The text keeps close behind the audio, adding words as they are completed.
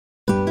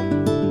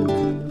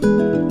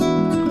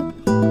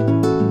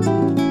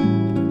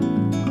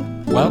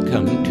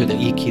Welcome to the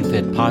EQ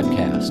Fit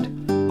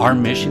podcast. Our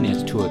mission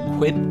is to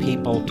equip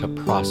people to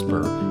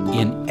prosper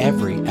in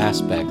every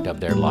aspect of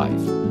their life.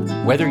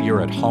 Whether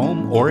you're at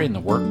home or in the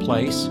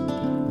workplace,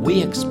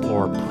 we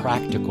explore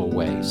practical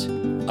ways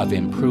of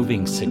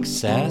improving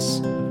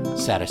success,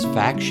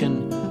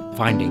 satisfaction,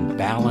 finding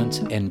balance,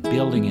 and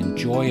building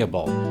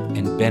enjoyable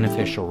and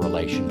beneficial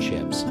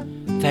relationships.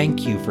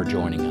 Thank you for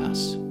joining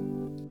us.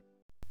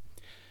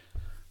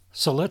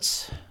 So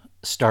let's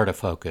start a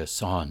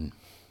focus on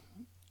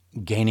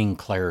gaining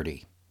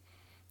clarity,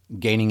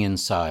 gaining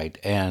insight,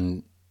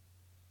 and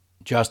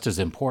just as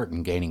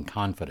important, gaining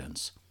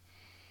confidence.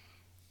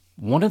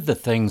 One of the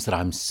things that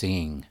I'm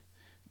seeing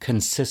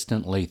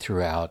consistently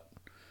throughout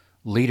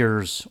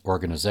leaders,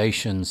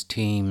 organizations,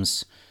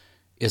 teams,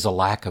 is a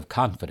lack of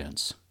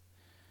confidence.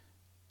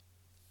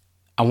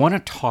 I want to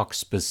talk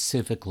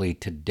specifically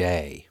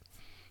today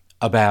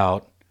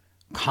about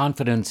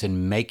confidence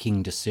in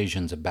making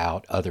decisions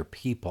about other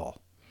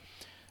people.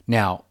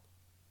 Now,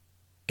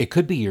 it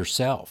could be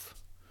yourself.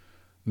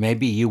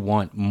 Maybe you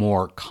want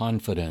more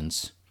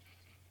confidence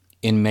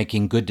in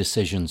making good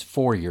decisions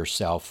for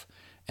yourself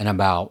and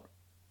about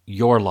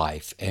your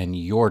life and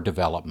your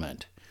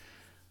development.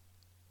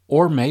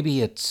 Or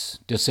maybe it's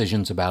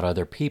decisions about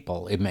other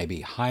people. It may be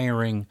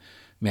hiring,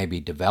 maybe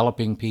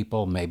developing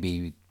people,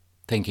 maybe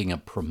thinking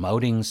of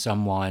promoting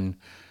someone,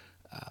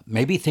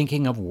 maybe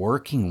thinking of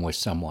working with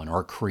someone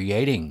or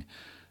creating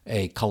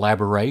a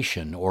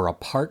collaboration or a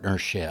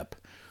partnership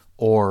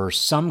or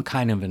some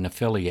kind of an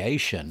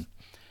affiliation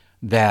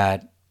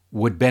that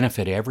would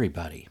benefit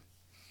everybody.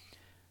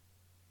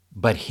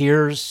 But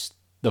here's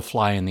the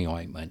fly in the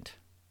ointment: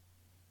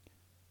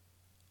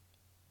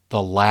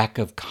 the lack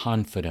of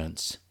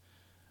confidence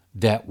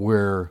that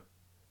we're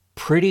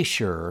pretty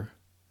sure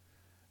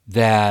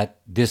that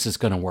this is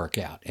going to work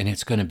out and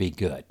it's going to be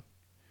good.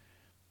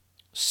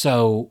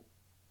 So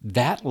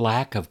that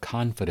lack of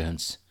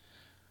confidence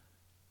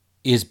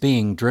is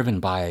being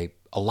driven by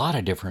a lot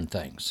of different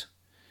things.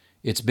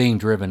 It's being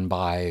driven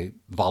by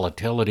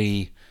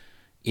volatility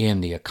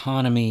in the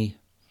economy,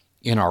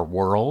 in our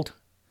world,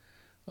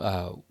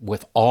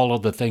 with all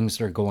of the things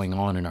that are going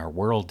on in our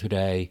world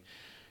today.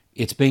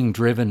 It's being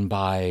driven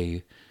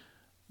by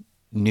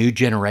new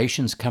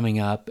generations coming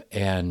up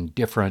and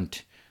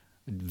different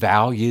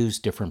values,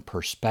 different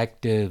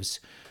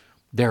perspectives.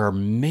 There are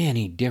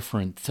many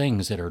different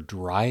things that are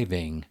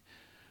driving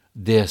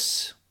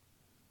this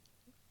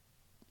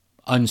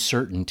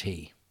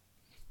uncertainty,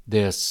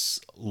 this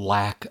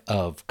lack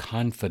of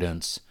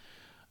confidence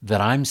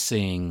that I'm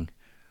seeing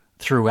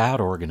throughout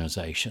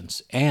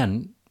organizations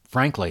and,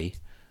 frankly,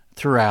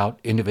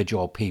 throughout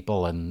individual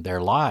people and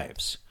their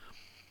lives.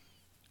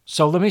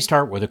 So let me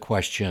start with a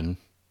question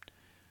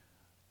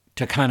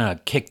to kind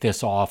of kick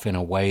this off in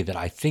a way that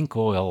I think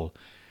will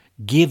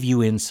give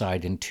you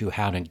insight into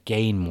how to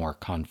gain more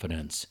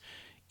confidence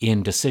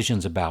in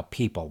decisions about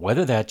people,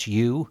 whether that's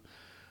you,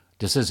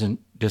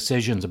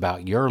 decisions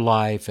about your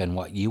life and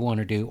what you want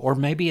to do, or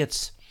maybe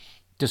it's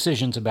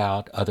decisions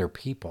about other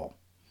people.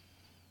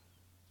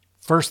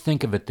 First,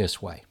 think of it this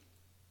way.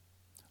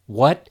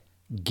 What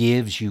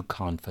gives you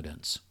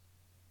confidence?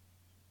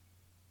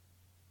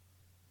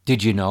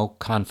 Did you know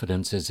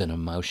confidence is an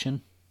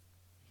emotion?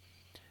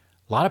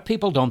 A lot of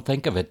people don't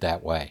think of it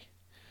that way.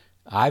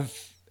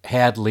 I've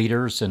had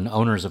leaders and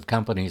owners of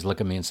companies look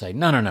at me and say,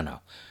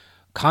 no.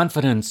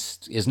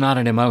 Confidence is not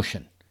an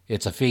emotion.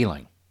 It's a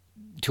feeling.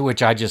 To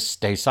which I just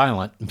stay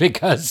silent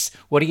because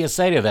what do you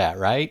say to that,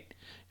 right?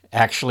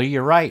 Actually,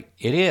 you're right.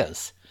 It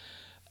is.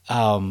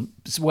 So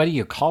whether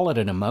you call it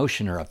an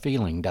emotion or a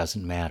feeling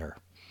doesn't matter.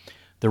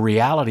 The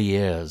reality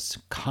is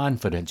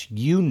confidence.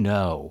 You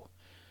know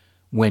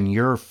when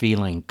you're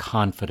feeling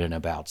confident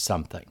about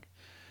something.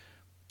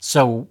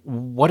 So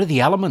what are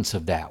the elements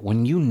of that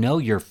when you know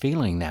you're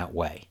feeling that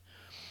way?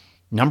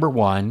 Number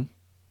one,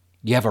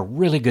 you have a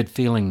really good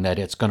feeling that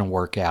it's going to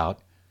work out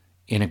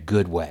in a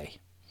good way.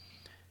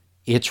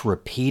 It's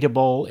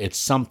repeatable. It's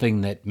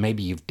something that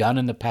maybe you've done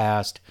in the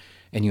past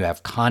and you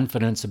have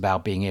confidence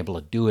about being able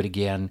to do it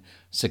again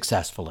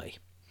successfully.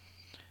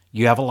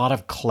 You have a lot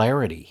of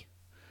clarity.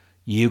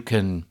 You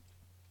can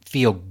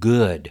feel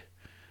good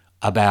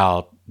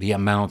about the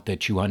amount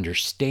that you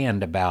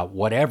understand about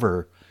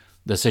whatever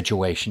the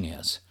situation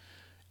is,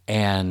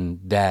 and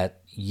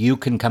that you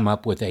can come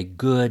up with a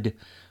good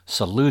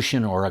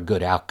solution or a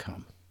good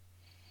outcome.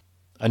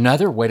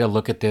 Another way to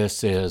look at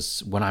this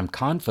is when I'm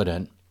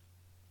confident,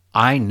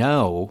 I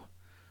know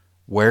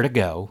where to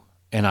go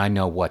and I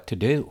know what to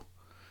do.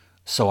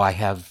 So I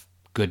have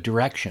good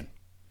direction.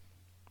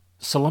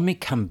 So let me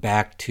come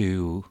back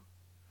to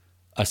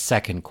a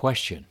second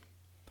question.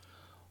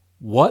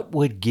 What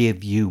would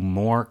give you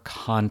more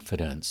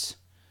confidence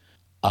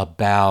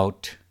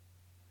about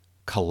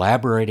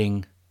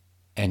collaborating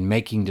and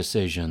making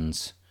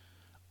decisions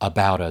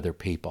about other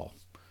people?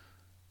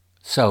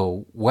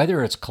 So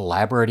whether it's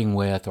collaborating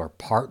with or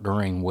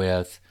partnering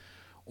with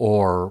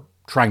or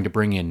trying to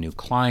bring in new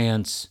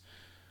clients,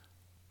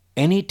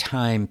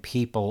 anytime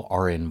people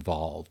are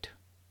involved,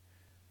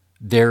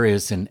 there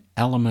is an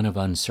element of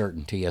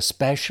uncertainty,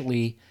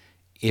 especially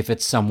if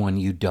it's someone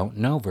you don't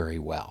know very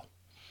well.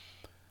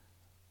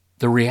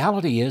 The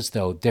reality is,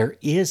 though, there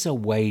is a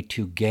way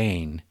to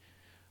gain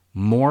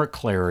more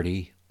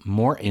clarity,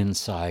 more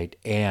insight,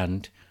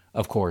 and,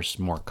 of course,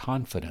 more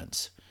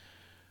confidence.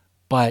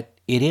 But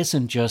it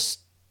isn't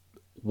just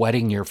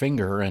wetting your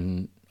finger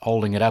and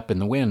holding it up in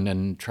the wind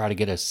and try to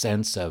get a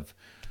sense of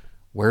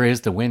where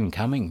is the wind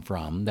coming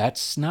from.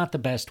 That's not the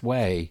best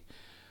way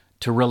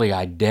to really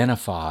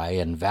identify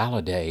and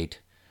validate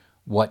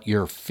what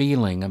you're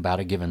feeling about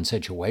a given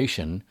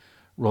situation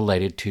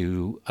related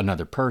to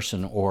another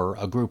person or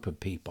a group of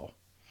people.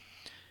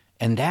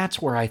 And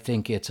that's where I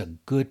think it's a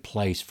good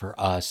place for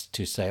us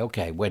to say,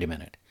 okay, wait a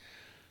minute.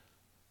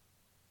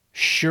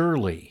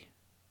 Surely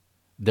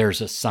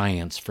there's a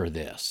science for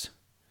this.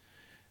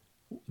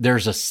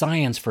 There's a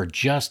science for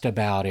just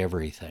about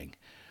everything.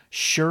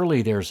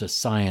 Surely there's a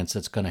science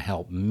that's going to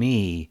help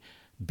me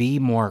be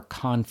more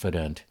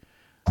confident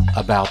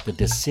about the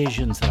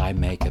decisions that I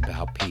make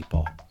about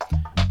people.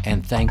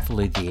 And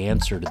thankfully, the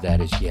answer to that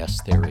is yes,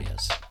 there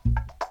is.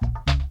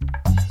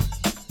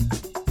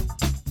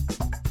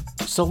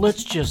 So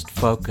let's just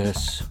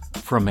focus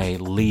from a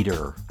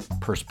leader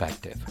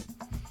perspective.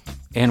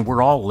 And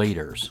we're all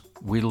leaders.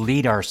 We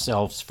lead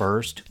ourselves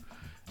first,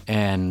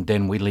 and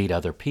then we lead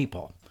other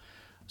people.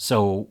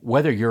 So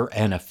whether you're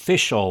an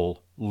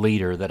official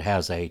leader that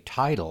has a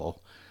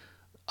title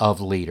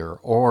of leader,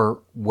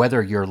 or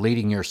whether you're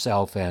leading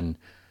yourself and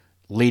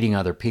leading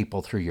other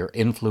people through your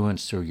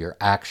influence, through your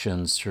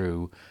actions,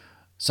 through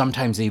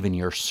sometimes even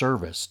your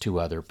service to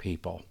other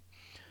people,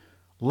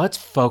 let's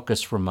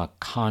focus from a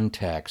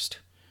context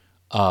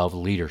of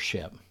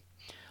leadership.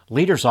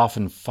 Leaders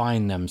often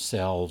find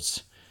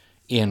themselves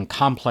in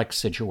complex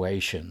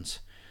situations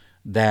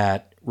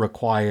that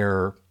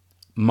require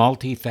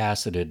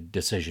multifaceted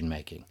decision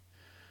making.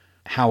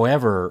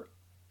 However,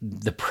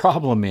 the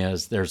problem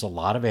is there's a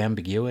lot of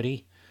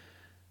ambiguity.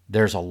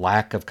 There's a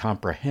lack of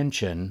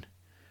comprehension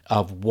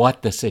of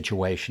what the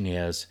situation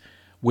is,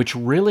 which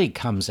really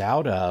comes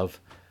out of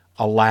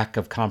a lack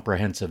of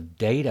comprehensive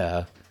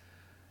data.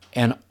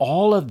 And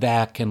all of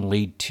that can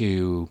lead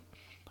to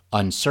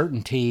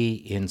uncertainty,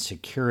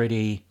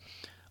 insecurity,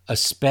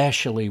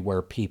 especially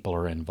where people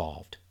are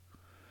involved.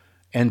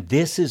 And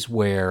this is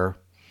where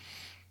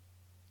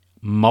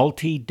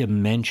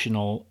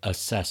multi-dimensional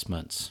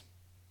assessments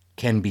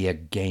can be a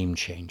game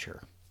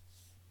changer.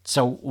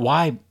 So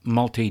why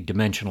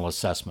multi-dimensional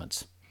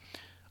assessments?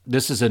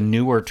 This is a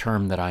newer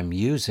term that I'm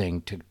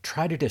using to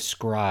try to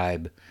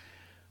describe,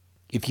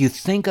 if you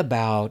think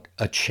about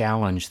a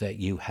challenge that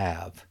you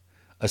have,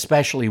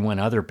 especially when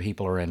other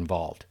people are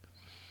involved,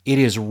 it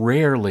is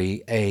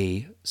rarely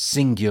a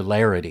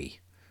singularity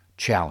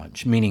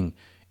challenge, meaning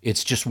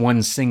it's just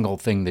one single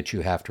thing that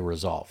you have to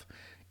resolve.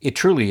 It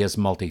truly is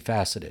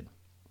multifaceted.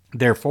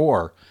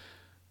 Therefore,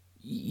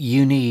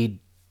 you need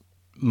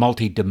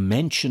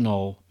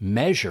multidimensional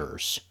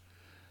measures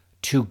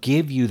to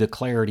give you the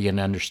clarity and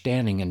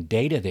understanding and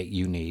data that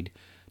you need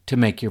to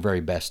make your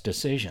very best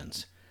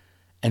decisions.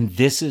 And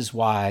this is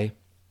why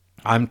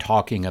I'm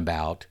talking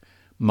about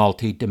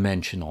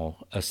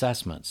multidimensional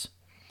assessments.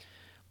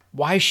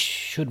 Why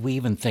should we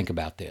even think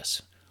about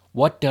this?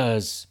 What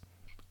does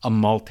a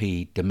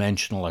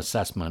multidimensional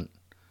assessment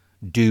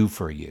do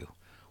for you?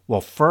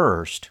 Well,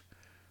 first,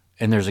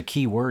 and there's a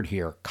key word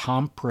here,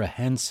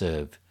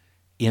 comprehensive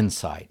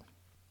insight.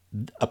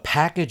 A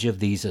package of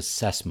these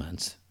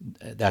assessments,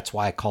 that's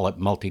why I call it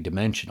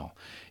multidimensional.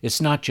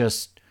 It's not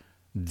just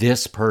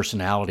this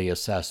personality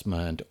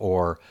assessment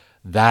or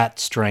that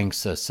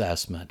strengths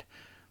assessment.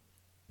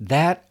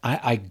 That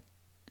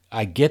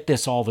I get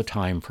this all the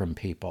time from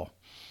people.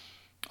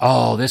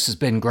 Oh, this has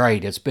been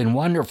great. It's been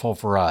wonderful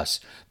for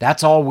us.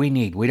 That's all we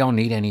need. We don't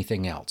need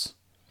anything else.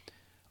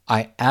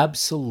 I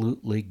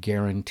absolutely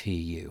guarantee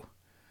you,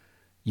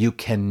 you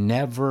can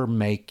never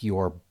make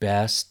your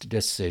best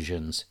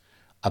decisions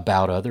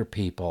about other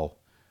people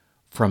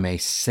from a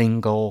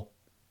single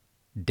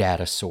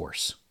data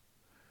source,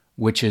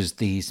 which is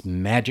these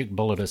magic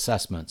bullet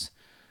assessments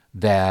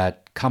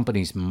that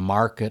companies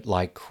market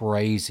like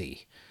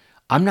crazy.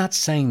 I'm not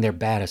saying they're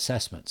bad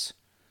assessments.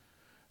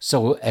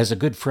 So as a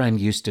good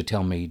friend used to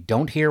tell me,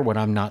 don't hear what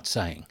I'm not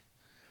saying.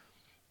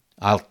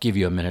 I'll give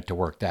you a minute to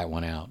work that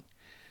one out.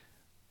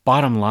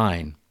 Bottom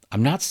line,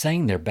 I'm not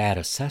saying they're bad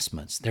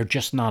assessments. They're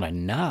just not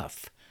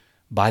enough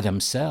by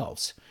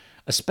themselves,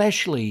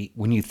 especially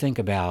when you think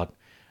about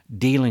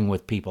dealing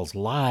with people's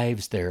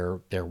lives,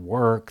 their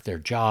work, their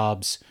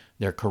jobs,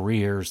 their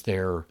careers,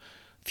 their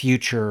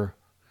future,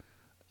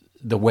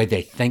 the way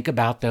they think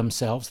about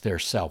themselves, their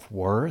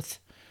self-worth,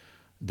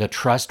 the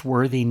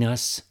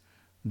trustworthiness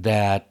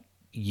that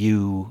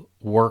you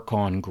work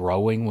on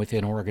growing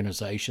within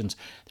organizations.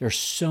 There's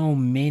so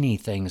many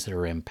things that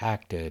are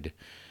impacted,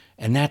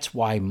 and that's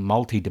why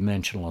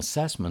multidimensional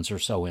assessments are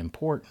so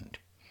important.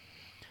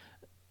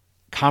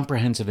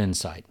 Comprehensive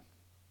insight.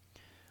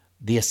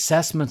 The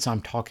assessments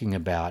I'm talking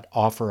about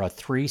offer a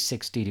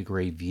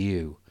 360-degree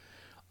view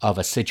of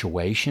a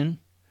situation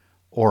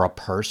or a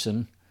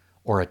person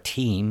or a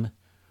team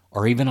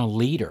or even a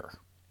leader,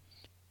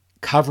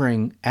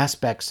 covering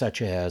aspects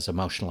such as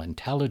emotional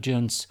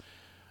intelligence,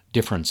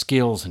 different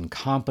skills and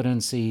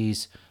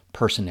competencies,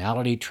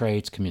 personality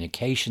traits,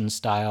 communication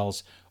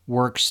styles,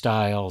 work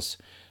styles,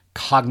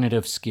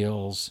 cognitive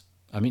skills.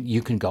 I mean,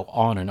 you can go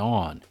on and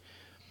on.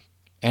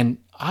 And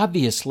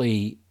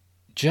obviously,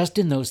 just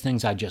in those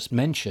things I just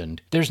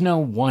mentioned, there's no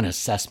one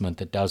assessment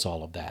that does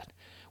all of that,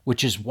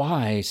 which is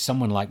why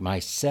someone like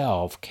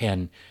myself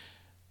can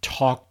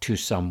talk to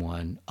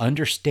someone,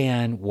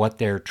 understand what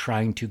they're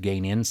trying to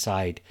gain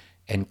insight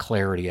and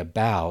clarity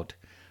about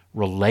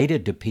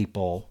related to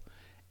people,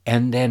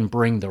 and then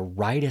bring the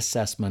right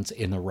assessments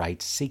in the right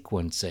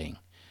sequencing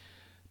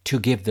to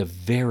give the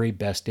very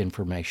best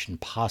information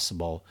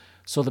possible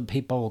so that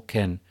people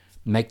can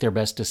make their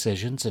best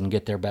decisions and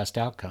get their best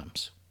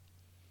outcomes.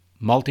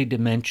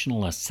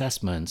 Multidimensional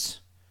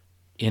assessments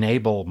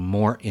enable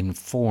more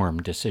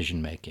informed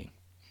decision making.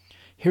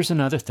 Here's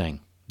another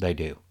thing they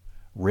do: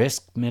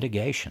 risk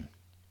mitigation.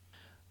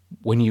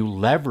 When you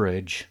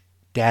leverage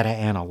data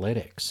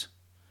analytics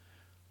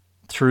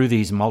through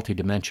these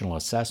multidimensional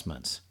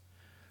assessments,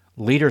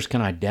 leaders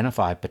can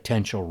identify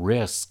potential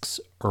risks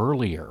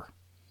earlier,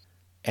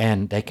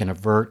 and they can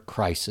avert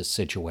crisis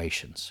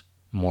situations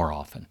more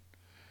often.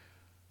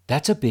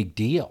 That's a big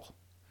deal.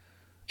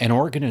 An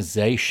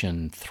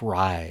organization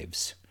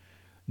thrives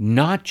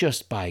not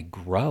just by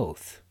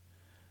growth,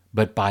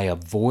 but by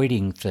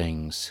avoiding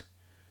things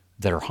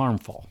that are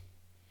harmful,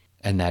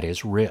 and that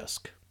is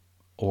risk,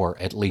 or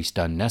at least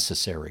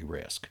unnecessary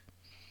risk.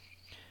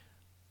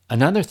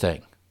 Another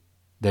thing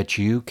that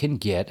you can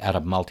get out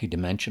of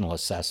multidimensional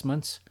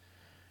assessments,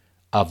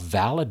 a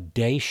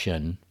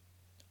validation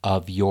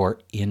of your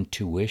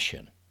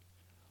intuition.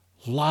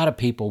 A lot of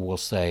people will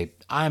say,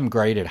 I'm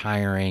great at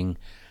hiring,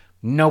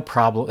 no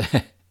problem.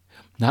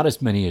 Not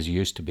as many as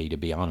used to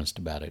be honest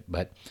about it,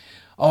 but,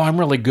 oh, I'm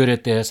really good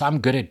at this.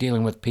 I'm good at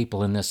dealing with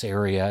people in this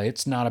area.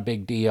 It's not a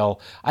big deal.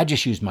 I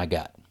just use my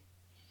gut.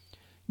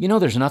 You know,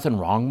 there's nothing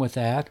wrong with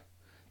that.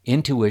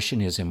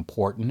 Intuition is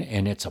important,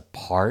 and it's a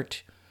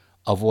part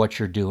of what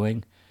you're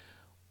doing.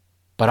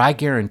 But I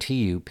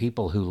guarantee you,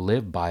 people who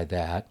live by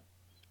that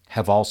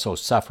have also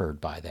suffered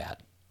by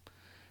that.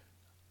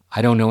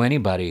 I don't know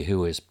anybody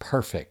who is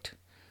perfect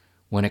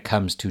when it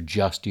comes to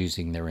just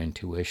using their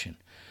intuition.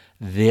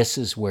 This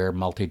is where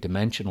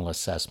multidimensional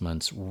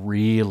assessments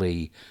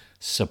really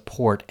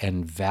support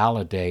and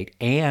validate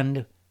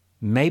and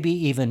maybe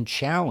even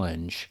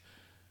challenge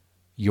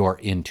your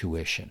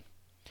intuition.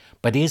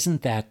 But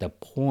isn't that the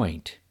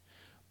point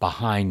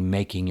behind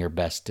making your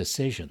best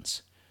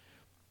decisions?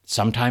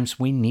 Sometimes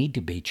we need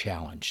to be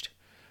challenged.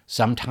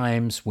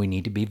 Sometimes we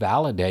need to be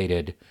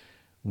validated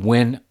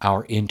when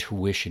our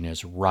intuition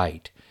is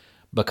right.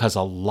 Because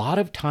a lot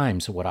of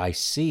times what I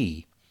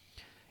see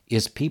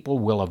is people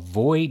will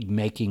avoid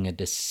making a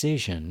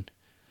decision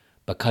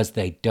because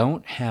they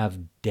don't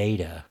have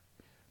data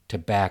to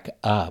back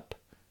up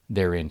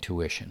their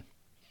intuition.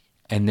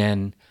 And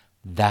then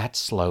that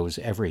slows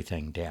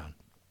everything down.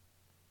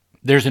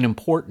 There's an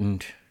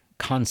important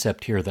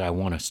concept here that I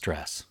want to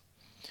stress,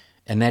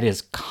 and that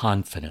is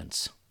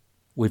confidence.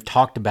 We've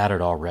talked about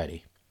it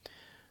already.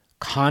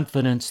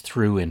 Confidence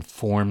through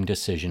informed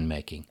decision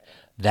making.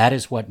 That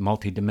is what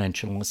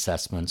multidimensional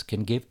assessments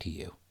can give to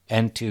you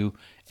and to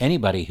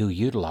anybody who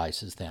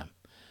utilizes them.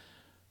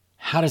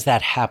 How does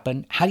that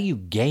happen? How do you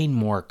gain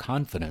more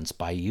confidence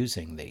by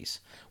using these?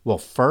 Well,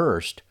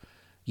 first,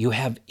 you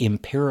have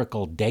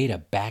empirical data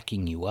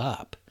backing you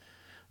up.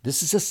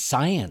 This is a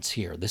science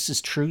here. This is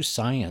true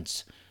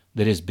science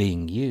that is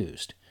being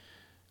used.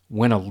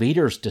 When a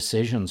leader's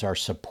decisions are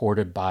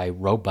supported by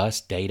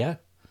robust data,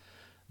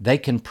 they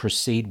can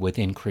proceed with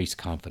increased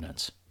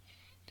confidence.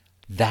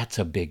 That's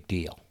a big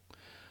deal.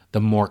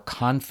 The more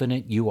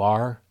confident you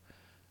are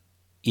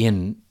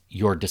in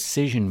your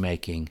decision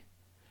making,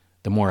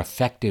 the more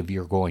effective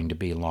you're going to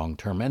be long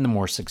term and the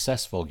more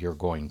successful you're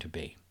going to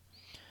be.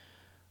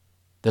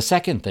 The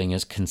second thing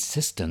is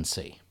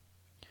consistency.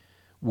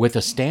 With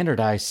a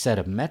standardized set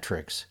of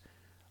metrics,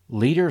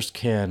 leaders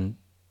can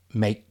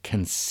make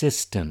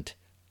consistent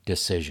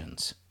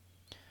decisions,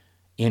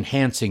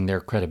 enhancing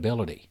their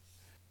credibility.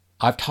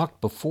 I've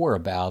talked before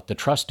about the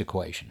trust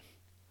equation.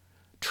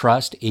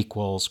 Trust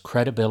equals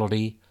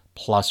credibility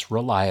plus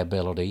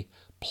reliability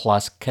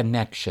plus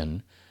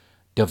connection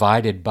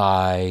divided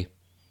by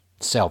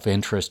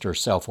self-interest or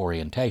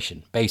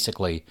self-orientation.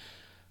 Basically,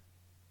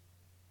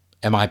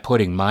 am I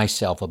putting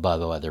myself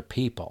above other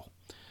people?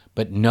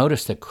 But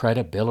notice that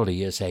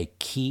credibility is a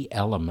key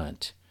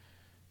element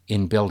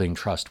in building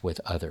trust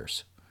with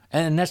others.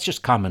 And that's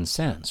just common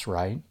sense,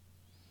 right?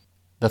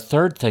 The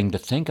third thing to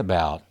think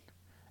about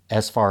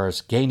as far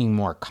as gaining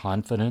more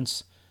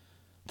confidence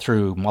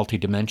through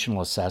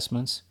multidimensional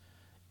assessments,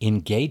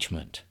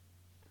 engagement.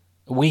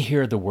 We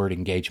hear the word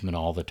engagement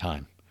all the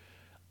time.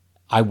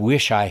 I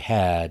wish I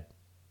had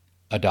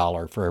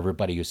 $1 for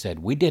everybody who said,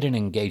 we did an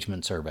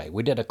engagement survey,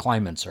 we did a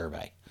climate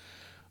survey.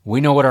 We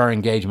know what our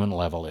engagement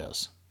level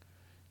is.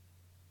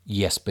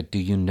 Yes, but do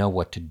you know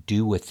what to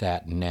do with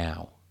that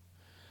now?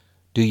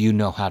 Do you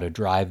know how to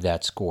drive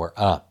that score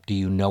up? Do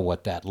you know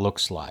what that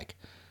looks like?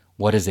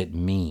 What does it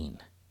mean?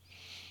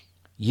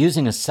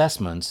 Using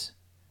assessments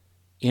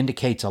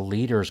indicates a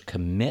leader's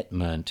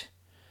commitment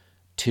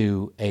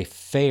to a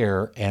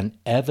fair and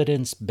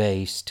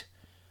evidence-based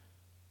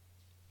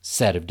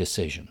set of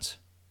decisions.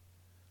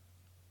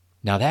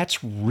 Now,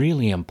 that's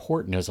really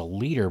important as a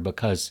leader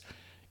because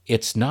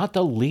it's not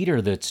the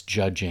leader that's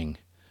judging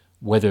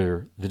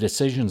whether the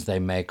decisions they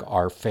make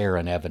are fair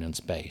and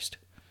evidence-based.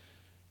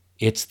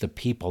 It's the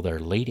people they're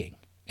leading,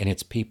 and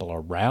it's people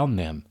around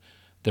them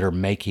that are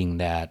making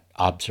that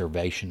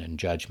observation and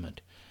judgment.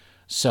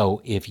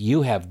 So if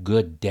you have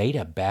good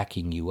data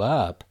backing you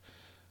up,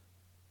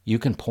 you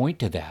can point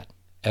to that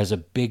as a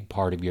big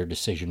part of your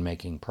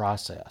decision-making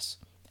process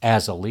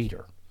as a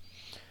leader.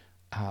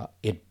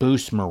 It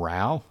boosts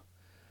morale,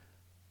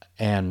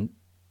 and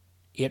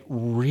it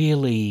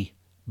really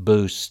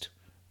boosts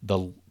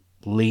the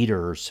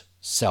leader's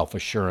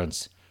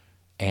self-assurance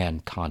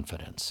and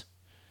confidence.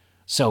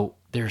 So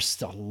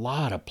there's a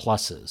lot of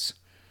pluses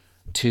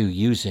to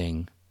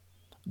using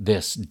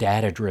this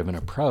data-driven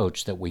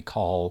approach that we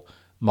call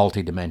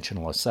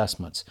multidimensional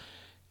assessments.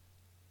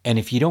 And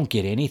if you don't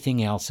get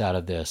anything else out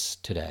of this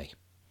today,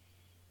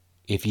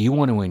 if you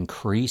want to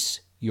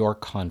increase your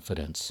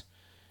confidence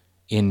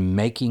in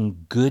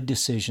making good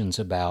decisions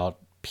about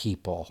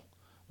people,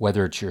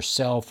 whether it's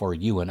yourself or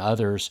you and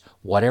others,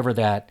 whatever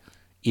that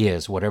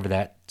is, whatever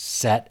that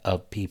set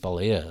of people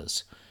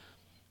is,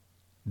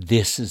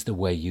 this is the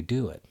way you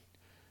do it.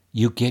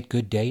 You get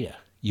good data.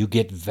 You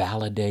get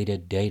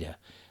validated data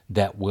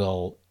that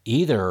will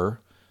either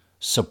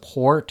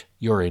support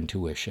your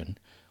intuition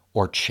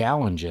or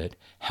challenge it,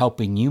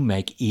 helping you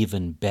make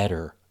even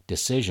better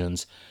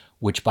decisions,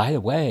 which, by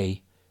the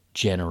way,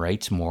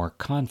 generates more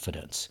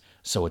confidence.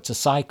 So it's a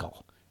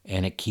cycle,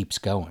 and it keeps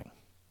going.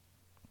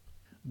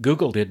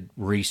 Google did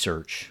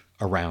research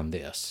around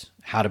this,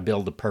 how to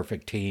build the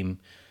perfect team,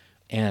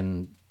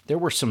 and there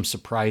were some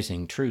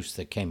surprising truths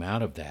that came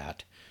out of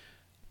that.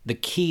 The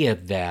key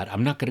of that,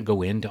 I'm not going to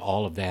go into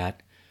all of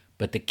that,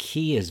 but the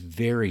key is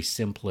very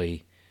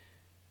simply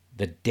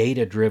the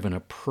data-driven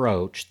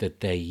approach that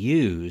they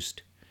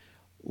used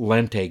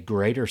lent a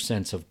greater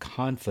sense of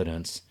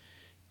confidence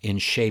in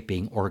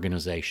shaping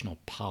organizational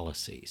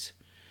policies.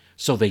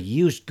 So they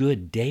used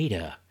good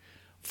data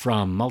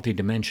from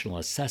multidimensional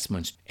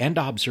assessments and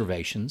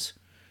observations.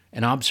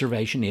 An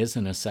observation is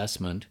an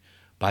assessment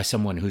by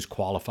someone who's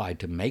qualified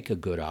to make a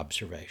good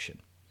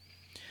observation.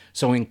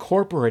 So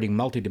incorporating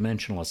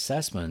multidimensional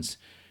assessments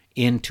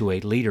into a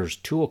leader's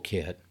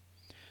toolkit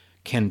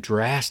can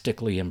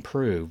drastically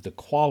improve the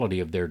quality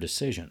of their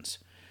decisions.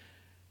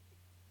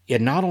 It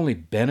not only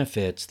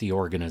benefits the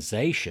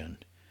organization,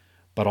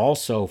 but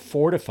also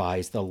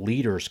fortifies the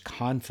leader's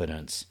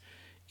confidence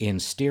in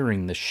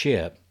steering the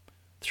ship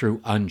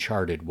through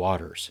uncharted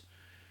waters.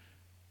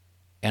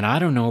 And I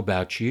don't know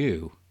about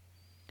you,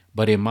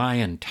 but in my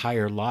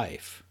entire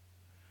life,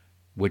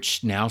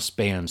 which now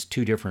spans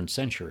 2 different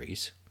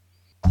centuries,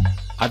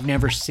 I've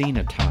never seen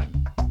a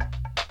time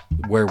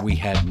where we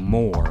had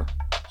more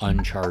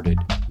uncharted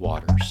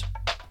waters.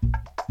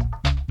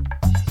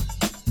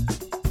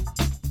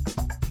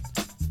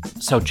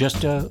 So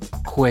just a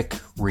quick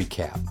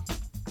recap.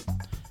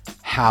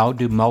 How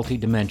do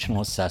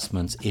multidimensional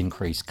assessments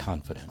increase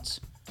confidence?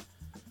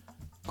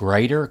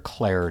 Greater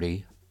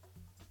clarity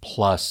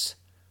plus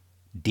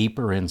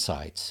deeper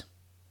insights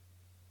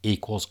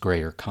equals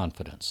greater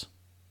confidence.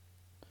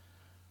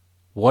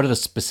 What are the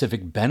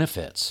specific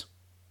benefits?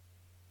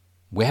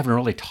 We haven't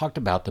really talked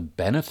about the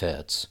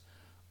benefits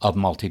of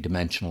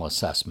multidimensional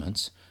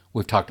assessments.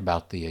 We've talked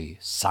about the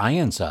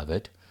science of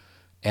it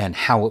and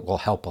how it will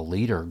help a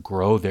leader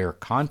grow their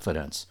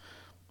confidence.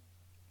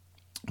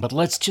 But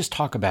let's just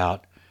talk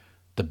about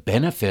the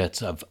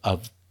benefits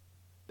of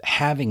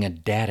having a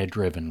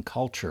data-driven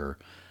culture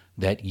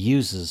that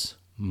uses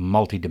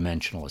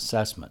multidimensional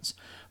assessments.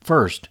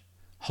 First,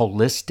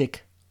 holistic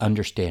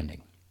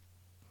understanding.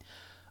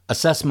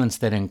 Assessments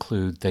that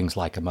include things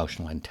like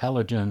emotional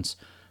intelligence,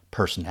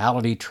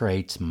 personality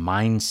traits,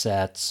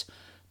 mindsets,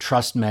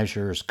 trust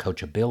measures,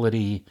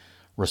 coachability,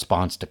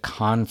 response to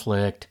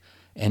conflict,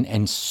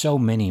 and so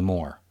many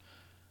more.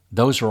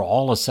 Those are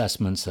all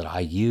assessments that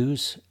I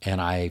use and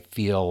I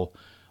feel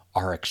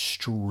are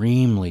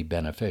extremely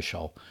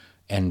beneficial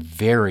and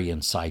very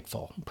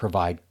insightful,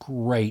 provide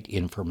great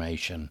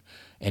information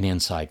and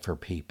insight for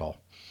people,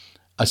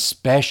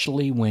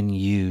 especially when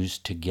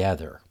used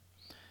together.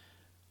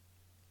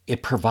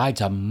 It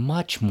provides a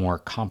much more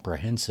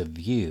comprehensive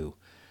view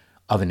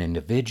of an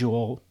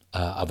individual,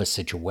 of a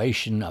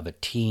situation, of a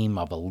team,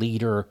 of a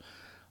leader.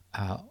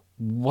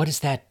 What does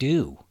that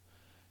do?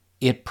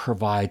 It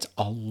provides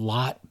a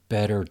lot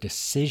better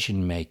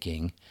decision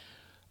making,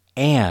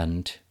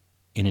 and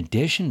in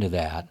addition to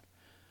that,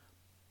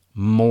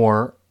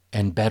 more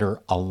and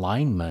better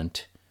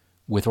alignment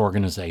with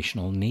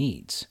organizational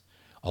needs.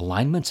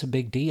 Alignment's a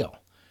big deal.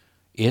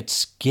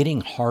 It's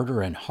getting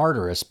harder and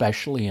harder,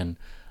 especially in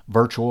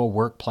virtual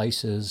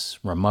workplaces,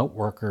 remote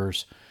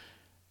workers.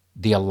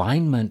 the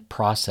alignment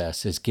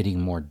process is getting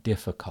more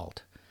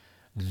difficult.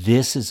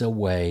 This is a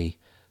way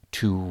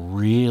to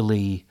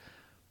really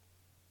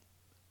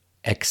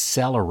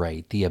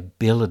accelerate the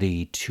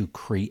ability to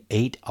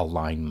create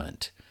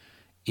alignment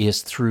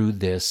is through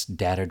this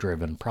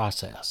data-driven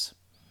process.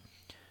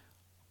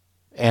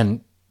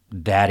 And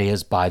that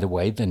is, by the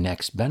way, the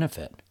next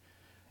benefit.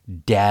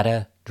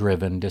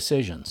 Data-driven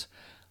decisions.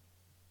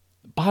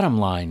 Bottom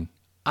line,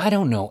 I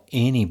don't know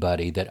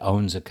anybody that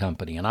owns a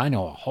company, and I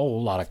know a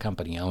whole lot of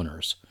company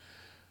owners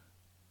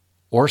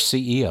or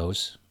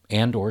CEOs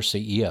and or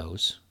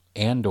CEOs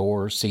and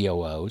or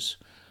COOs.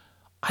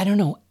 I don't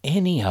know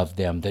any of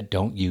them that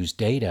don't use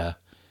data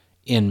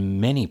in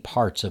many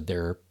parts of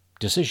their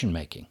decision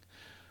making.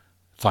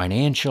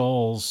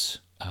 Financials,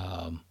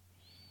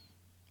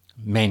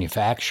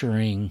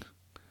 manufacturing.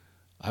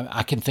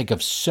 I can think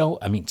of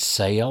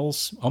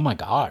sales. Oh my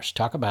gosh,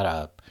 talk about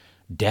a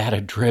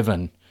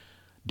data-driven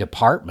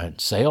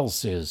department.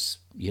 Sales is,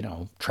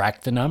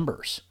 track the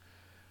numbers.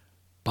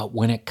 But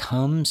when it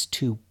comes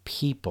to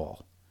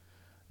people,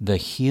 the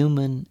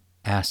human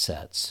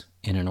assets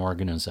in an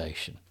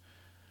organization,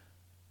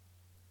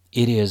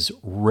 it is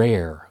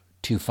rare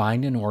to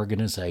find an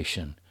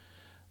organization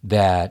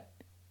that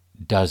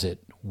does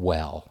it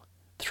well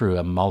through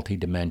a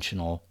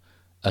multidimensional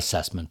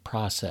assessment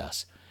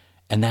process.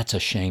 And that's a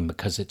shame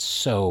because it's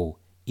so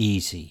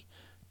easy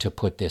to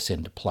put this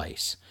into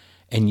place.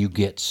 And you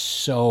get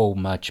so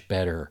much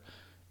better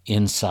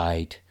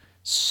insight,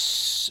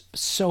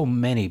 so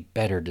many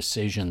better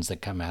decisions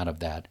that come out of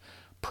that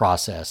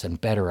process and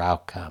better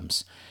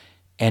outcomes.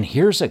 And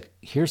here's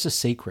a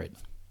secret.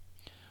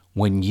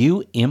 When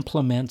you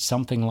implement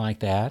something like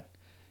that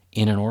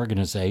in an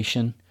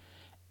organization,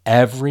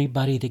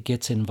 everybody that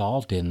gets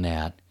involved in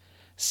that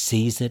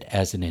sees it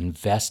as an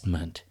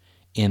investment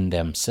in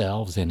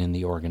themselves and in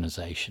the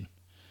organization.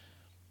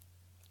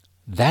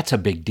 That's a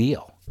big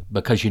deal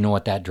because you know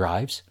what that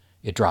drives?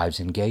 It drives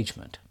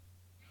engagement.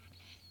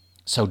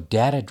 So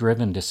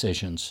data-driven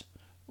decisions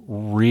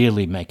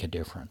really make a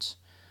difference.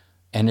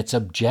 And it's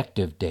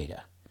objective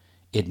data.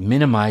 It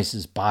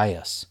minimizes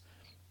bias.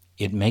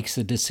 It makes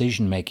the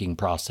decision-making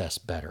process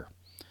better.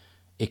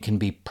 It can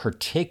be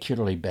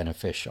particularly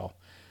beneficial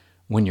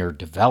when you're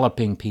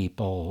developing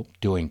people,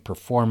 doing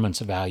performance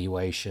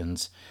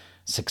evaluations,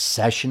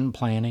 succession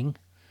planning,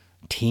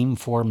 team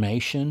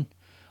formation.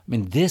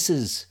 This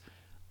is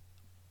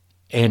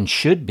and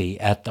should be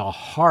at the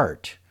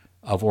heart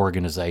of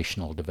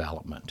organizational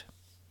development.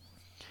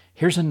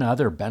 Here's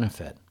another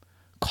benefit: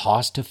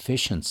 cost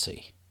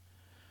efficiency.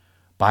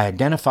 By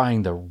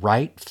identifying the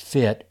right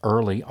fit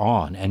early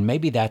on, and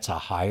maybe that's a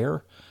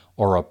hire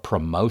or a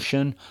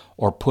promotion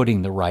or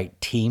putting the right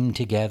team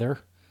together,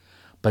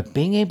 but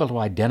being able to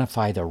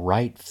identify the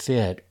right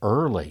fit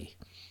early,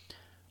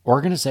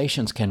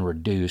 organizations can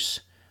reduce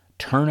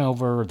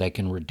turnover, they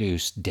can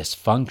reduce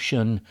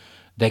dysfunction,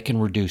 they can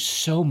reduce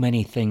so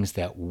many things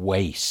that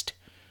waste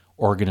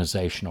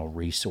organizational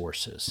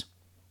resources.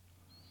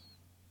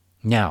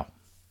 Now,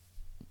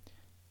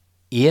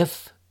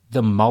 if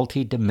the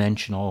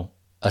multidimensional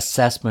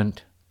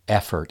assessment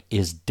effort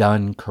is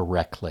done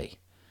correctly,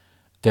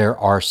 there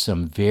are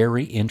some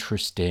very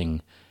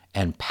interesting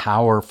and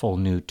powerful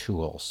new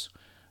tools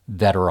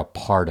that are a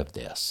part of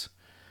this,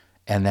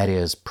 and that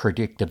is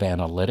predictive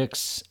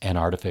analytics and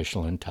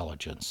artificial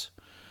intelligence.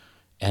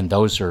 And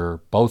those are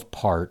both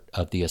part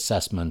of the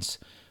assessments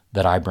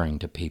that I bring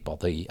to people,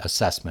 the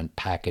assessment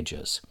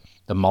packages,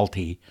 the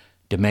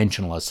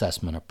multi-dimensional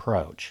assessment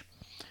approach.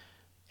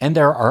 And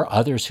there are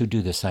others who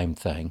do the same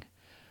thing.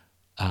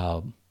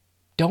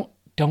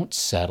 Don't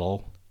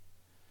settle.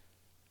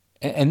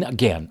 And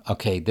again,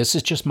 okay, this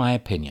is just my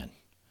opinion,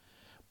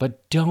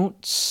 but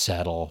don't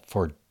settle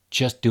for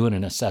just doing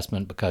an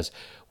assessment because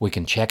we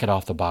can check it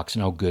off the box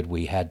and, oh, good,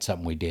 we had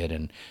something we did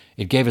and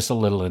it gave us a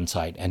little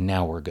insight and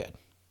now we're good.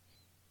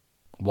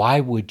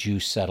 Why would you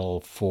settle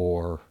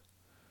for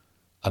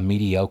a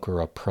mediocre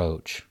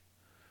approach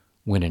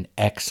when an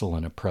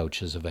excellent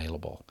approach is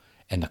available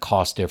and the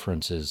cost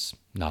difference is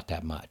not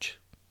that much?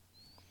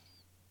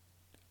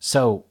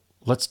 So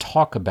let's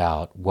talk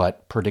about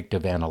what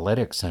predictive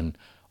analytics and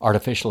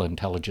artificial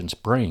intelligence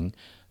bring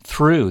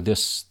through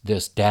this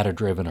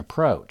data-driven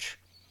approach.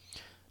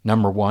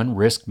 Number one,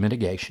 risk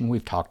mitigation.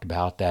 We've talked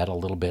about that a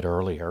little bit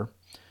earlier.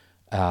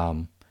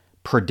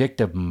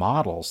 Predictive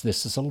models.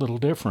 This is a little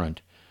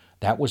different.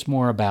 That was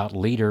more about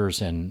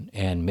leaders and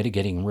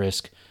mitigating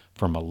risk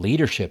from a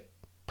leadership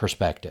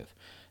perspective.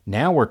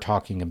 Now we're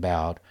talking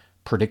about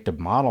predictive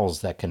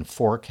models that can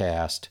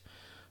forecast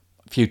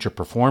future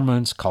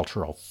performance,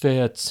 cultural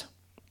fits,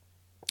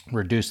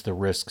 reduce the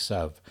risks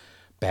of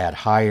bad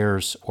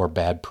hires or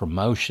bad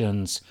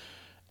promotions,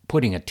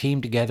 putting a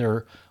team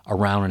together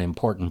around an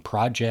important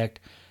project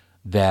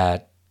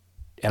and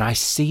I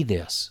see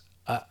this,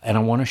 and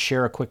I want to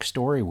share a quick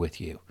story with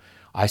you.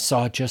 I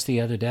saw it just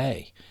the other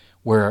day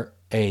where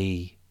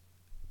a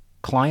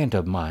client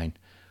of mine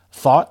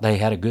thought they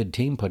had a good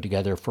team put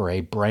together for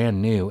a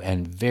brand new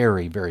and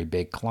very, very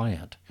big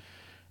client.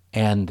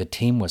 And the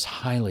team was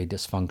highly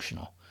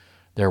dysfunctional.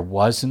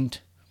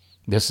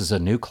 This is a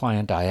new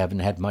client I haven't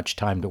had much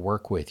time to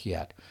work with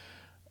yet.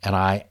 And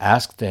I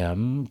asked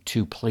them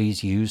to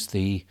please use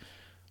the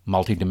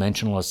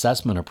multidimensional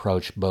assessment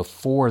approach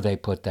before they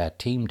put that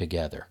team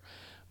together.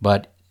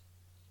 But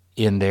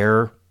in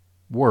their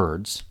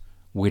words,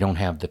 we don't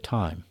have the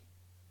time.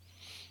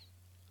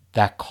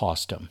 That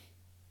cost them.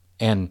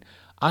 And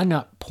I'm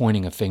not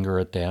pointing a finger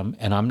at them,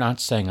 and I'm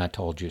not saying I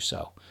told you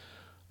so.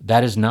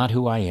 That is not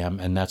who I am,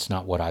 and that's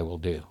not what I will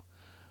do.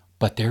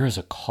 But there is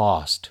a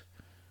cost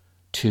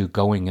to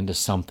going into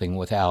something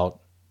without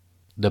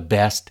the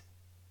best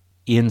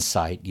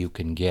insight you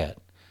can get.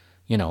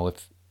 You know,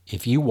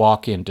 if you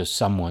walk into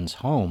someone's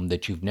home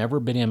that you've never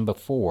been in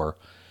before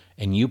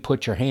and you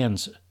put your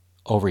hands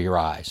over your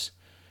eyes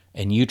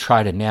and you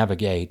try to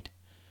navigate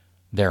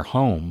their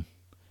home,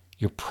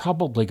 you're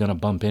probably going to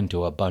bump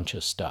into a bunch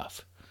of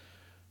stuff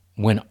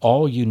when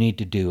all you need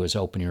to do is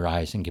open your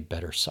eyes and get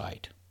better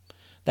sight.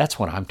 That's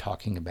what I'm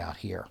talking about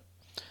here.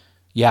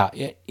 Yeah,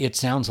 it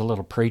sounds a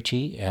little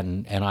preachy,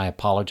 and I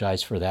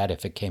apologize for that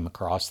if it came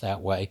across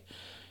that way.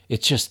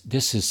 It's just,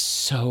 this is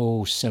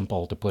so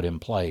simple to put in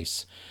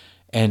place,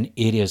 and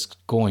it is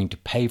going to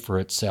pay for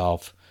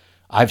itself.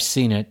 I've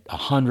seen it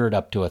 100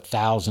 up to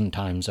 1,000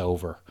 times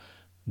over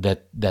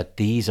that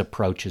these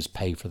approaches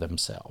pay for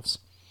themselves.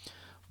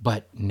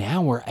 But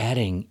now we're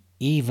adding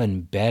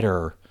even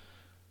better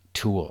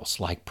tools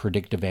like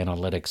predictive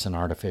analytics and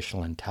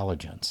artificial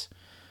intelligence.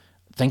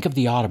 Think of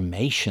the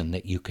automation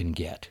that you can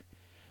get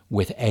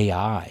with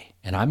AI,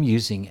 and I'm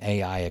using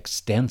AI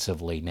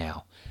extensively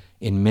now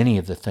in many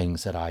of the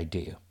things that I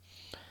do.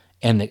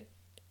 And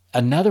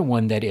another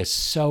one that is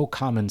so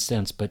common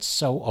sense but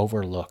so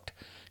overlooked,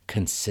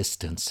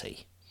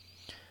 consistency.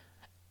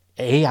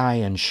 AI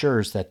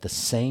ensures that the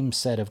same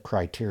set of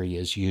criteria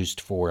is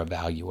used for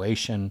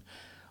evaluation,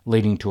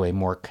 leading to a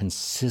more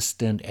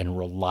consistent and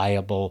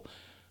reliable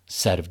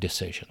set of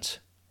decisions.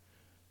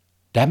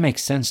 That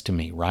makes sense to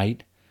me,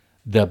 right?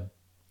 The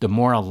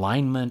more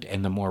alignment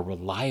and the more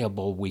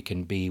reliable we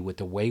can be with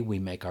the way we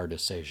make our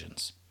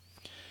decisions.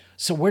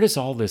 So where does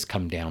all this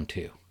come down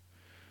to?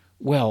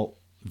 Well,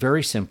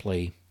 very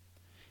simply,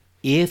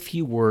 if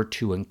you were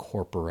to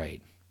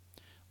incorporate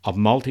a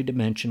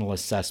multidimensional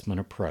assessment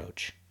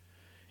approach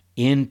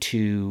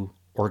into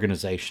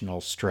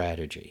organizational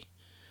strategy,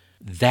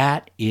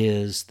 that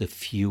is the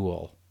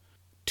fuel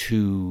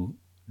to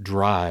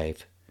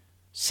drive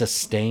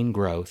sustained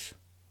growth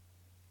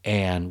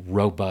and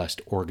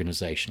robust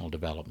organizational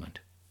development.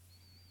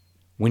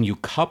 When you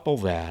couple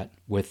that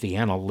with the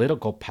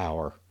analytical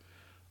power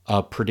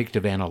of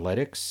predictive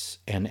analytics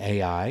and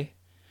AI,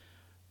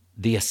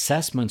 the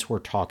assessments we're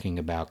talking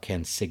about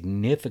can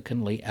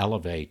significantly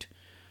elevate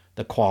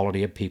the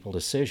quality of people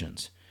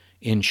decisions,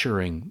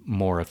 ensuring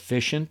more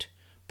efficient,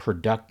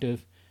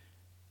 productive,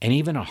 and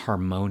even a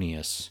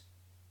harmonious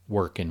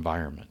work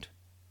environment.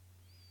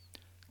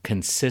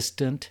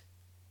 Consistent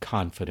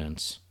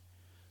confidence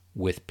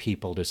with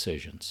people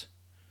decisions.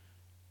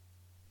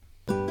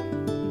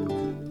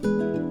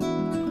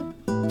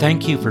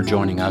 Thank you for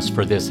joining us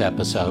for this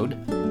episode.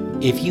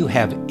 If you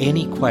have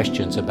any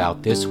questions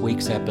about this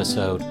week's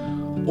episode,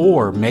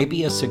 or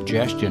maybe a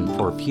suggestion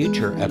for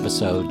future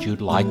episodes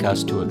you'd like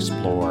us to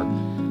explore,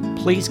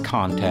 please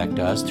contact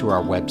us through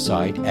our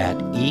website at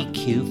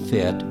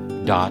eqfit.org.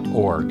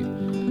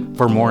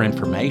 For more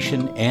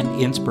information and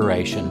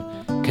inspiration,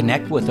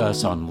 connect with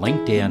us on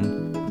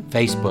LinkedIn,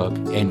 Facebook,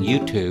 and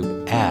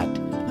YouTube at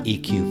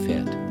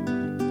EQFit.